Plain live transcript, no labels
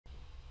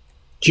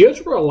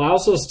GeoGebra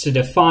allows us to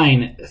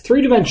define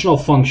three-dimensional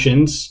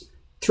functions,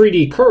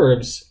 3D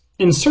curves,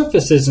 and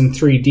surfaces in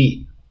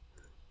 3D.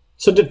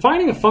 So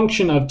defining a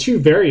function of two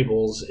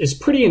variables is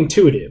pretty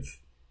intuitive.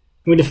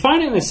 We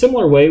define it in a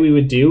similar way we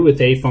would do with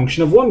a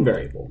function of one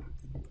variable.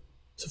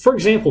 So for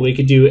example, we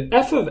could do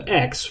f of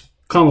x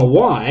comma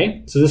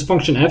y. So this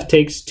function f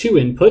takes two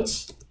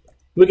inputs.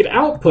 We could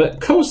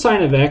output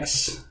cosine of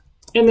x,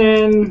 and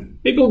then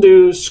maybe we'll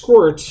do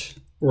squirt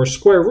or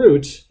square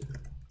root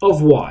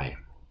of y.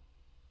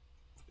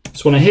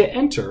 So when I hit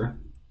enter,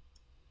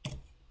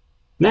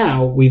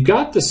 now we've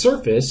got the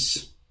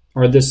surface,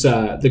 or this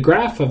the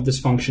graph of this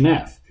function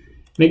f.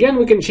 And again,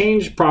 we can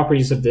change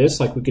properties of this,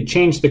 like we could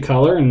change the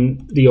color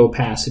and the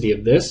opacity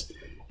of this.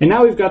 And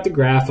now we've got the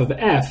graph of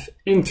f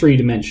in 3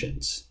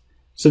 dimensions.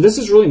 So this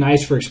is really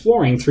nice for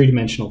exploring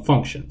three-dimensional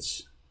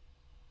functions.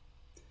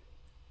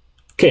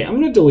 Okay, I'm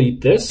going to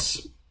delete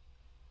this.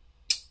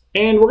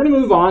 And we're going to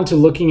move on to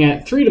looking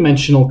at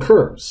three-dimensional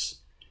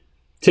curves.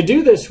 To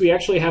do this, we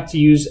actually have to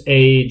use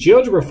a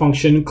GeoGebra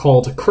function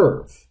called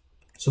curve.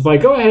 So if I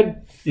go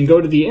ahead and go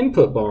to the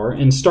input bar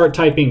and start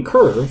typing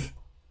curve,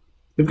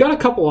 we've got a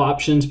couple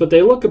options, but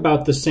they look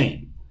about the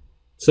same.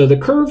 So the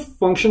curve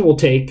function will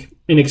take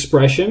an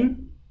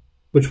expression,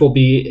 which will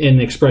be an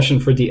expression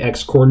for the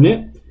x-coordinate,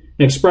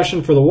 an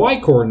expression for the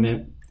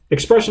y-coordinate,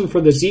 expression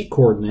for the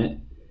z-coordinate,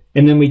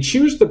 and then we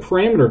choose the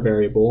parameter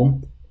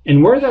variable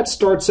and where that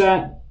starts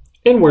at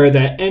and where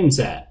that ends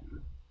at.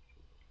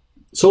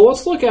 So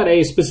let's look at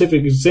a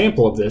specific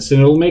example of this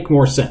and it'll make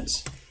more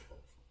sense.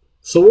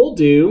 So we'll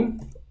do,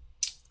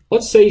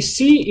 let's say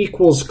c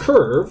equals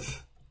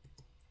curve,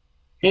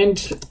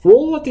 and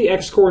we'll let the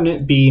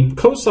x-coordinate be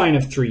cosine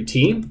of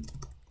 3t,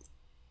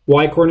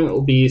 y-coordinate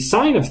will be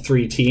sine of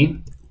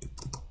 3t,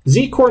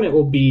 z-coordinate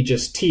will be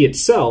just t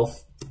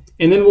itself,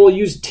 and then we'll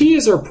use t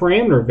as our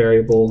parameter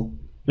variable,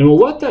 and we'll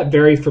let that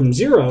vary from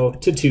 0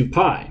 to 2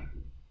 pi.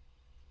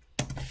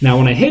 Now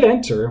when I hit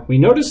enter, we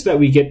notice that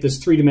we get this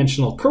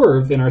three-dimensional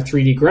curve in our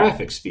 3D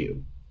graphics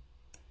view.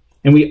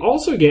 And we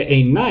also get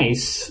a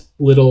nice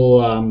little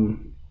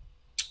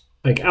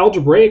like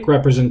algebraic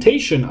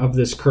representation of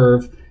this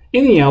curve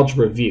in the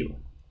algebra view.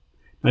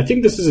 I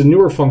think this is a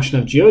newer function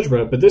of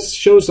GeoGebra, but this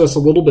shows us a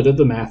little bit of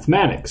the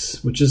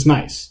mathematics, which is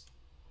nice.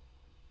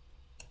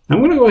 I'm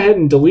going to go ahead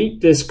and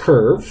delete this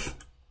curve,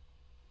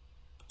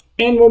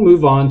 and we'll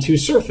move on to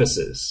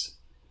surfaces.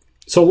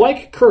 So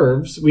like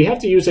curves, we have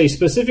to use a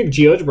specific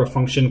GeoGebra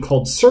function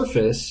called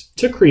surface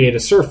to create a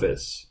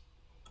surface.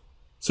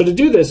 So to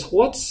do this,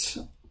 let's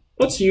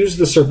use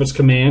the surface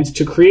command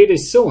to create a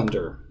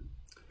cylinder.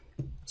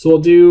 So we'll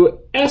do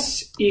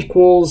s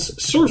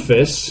equals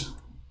surface.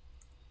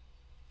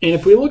 And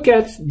if we look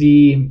at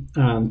the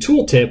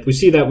tooltip, we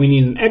see that we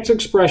need an x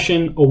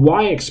expression, a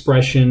y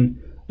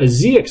expression, a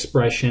z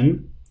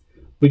expression.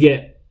 We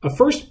get a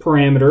first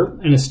parameter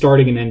and a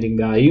starting and ending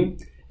value.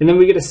 And then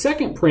we get a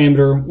second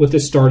parameter with a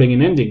starting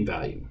and ending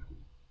value.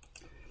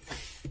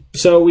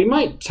 So we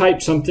might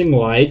type something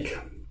like,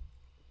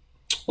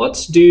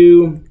 let's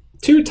do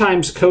 2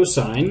 times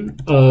cosine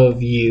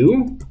of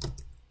u,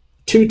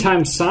 2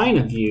 times sine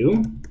of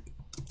u,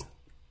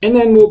 and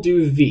then we'll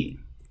do v.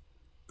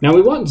 Now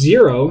we want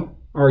 0,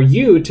 our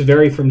u, to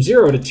vary from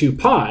 0 to 2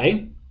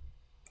 pi,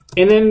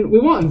 and then we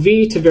want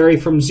v to vary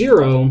from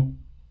 0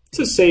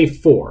 to, say,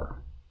 4.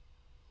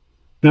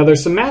 Now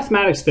there's some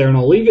mathematics there, and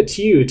I'll leave it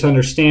to you to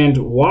understand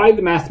why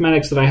the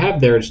mathematics that I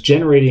have there is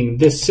generating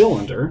this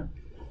cylinder.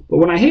 But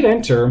when I hit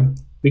enter,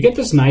 we get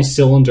this nice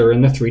cylinder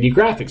in the 3D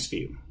graphics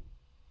view.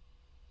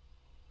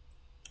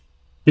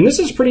 And this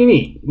is pretty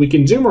neat. We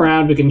can zoom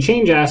around, we can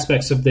change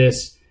aspects of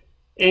this,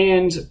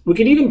 and we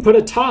can even put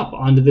a top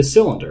onto the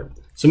cylinder.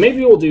 So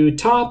maybe we'll do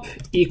top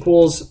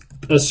equals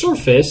a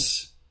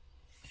surface,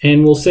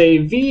 and we'll say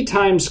v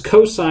times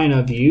cosine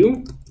of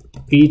u,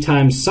 v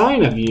times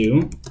sine of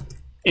u,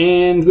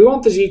 and we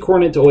want the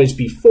z-coordinate to always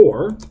be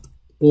 4.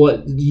 We'll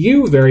let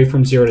u vary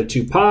from 0 to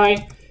 2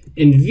 pi,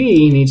 and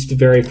v needs to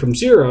vary from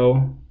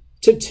 0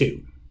 to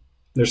 2.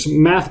 There's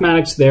some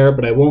mathematics there,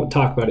 but I won't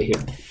talk about it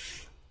here.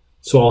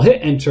 So I'll hit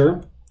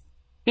enter,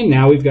 and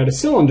now we've got a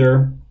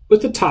cylinder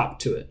with a top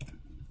to it.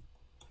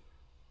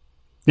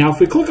 Now if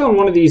we click on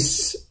one of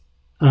these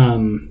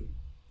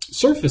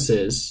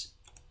surfaces,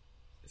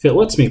 if it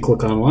lets me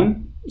click on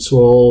one, so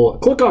we'll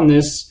click on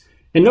this,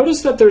 and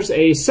notice that there's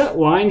a set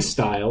line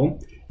style,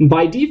 and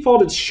by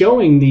default it's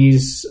showing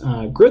these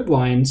grid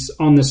lines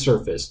on the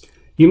surface.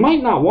 You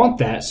might not want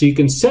that, so you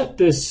can set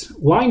this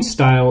line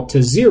style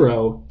to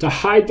 0 to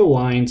hide the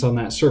lines on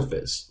that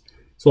surface.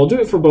 So I'll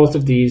do it for both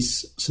of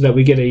these so that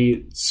we get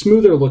a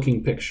smoother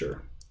looking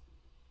picture.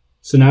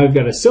 So now we've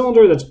got a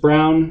cylinder that's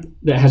brown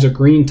that has a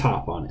green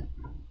top on it.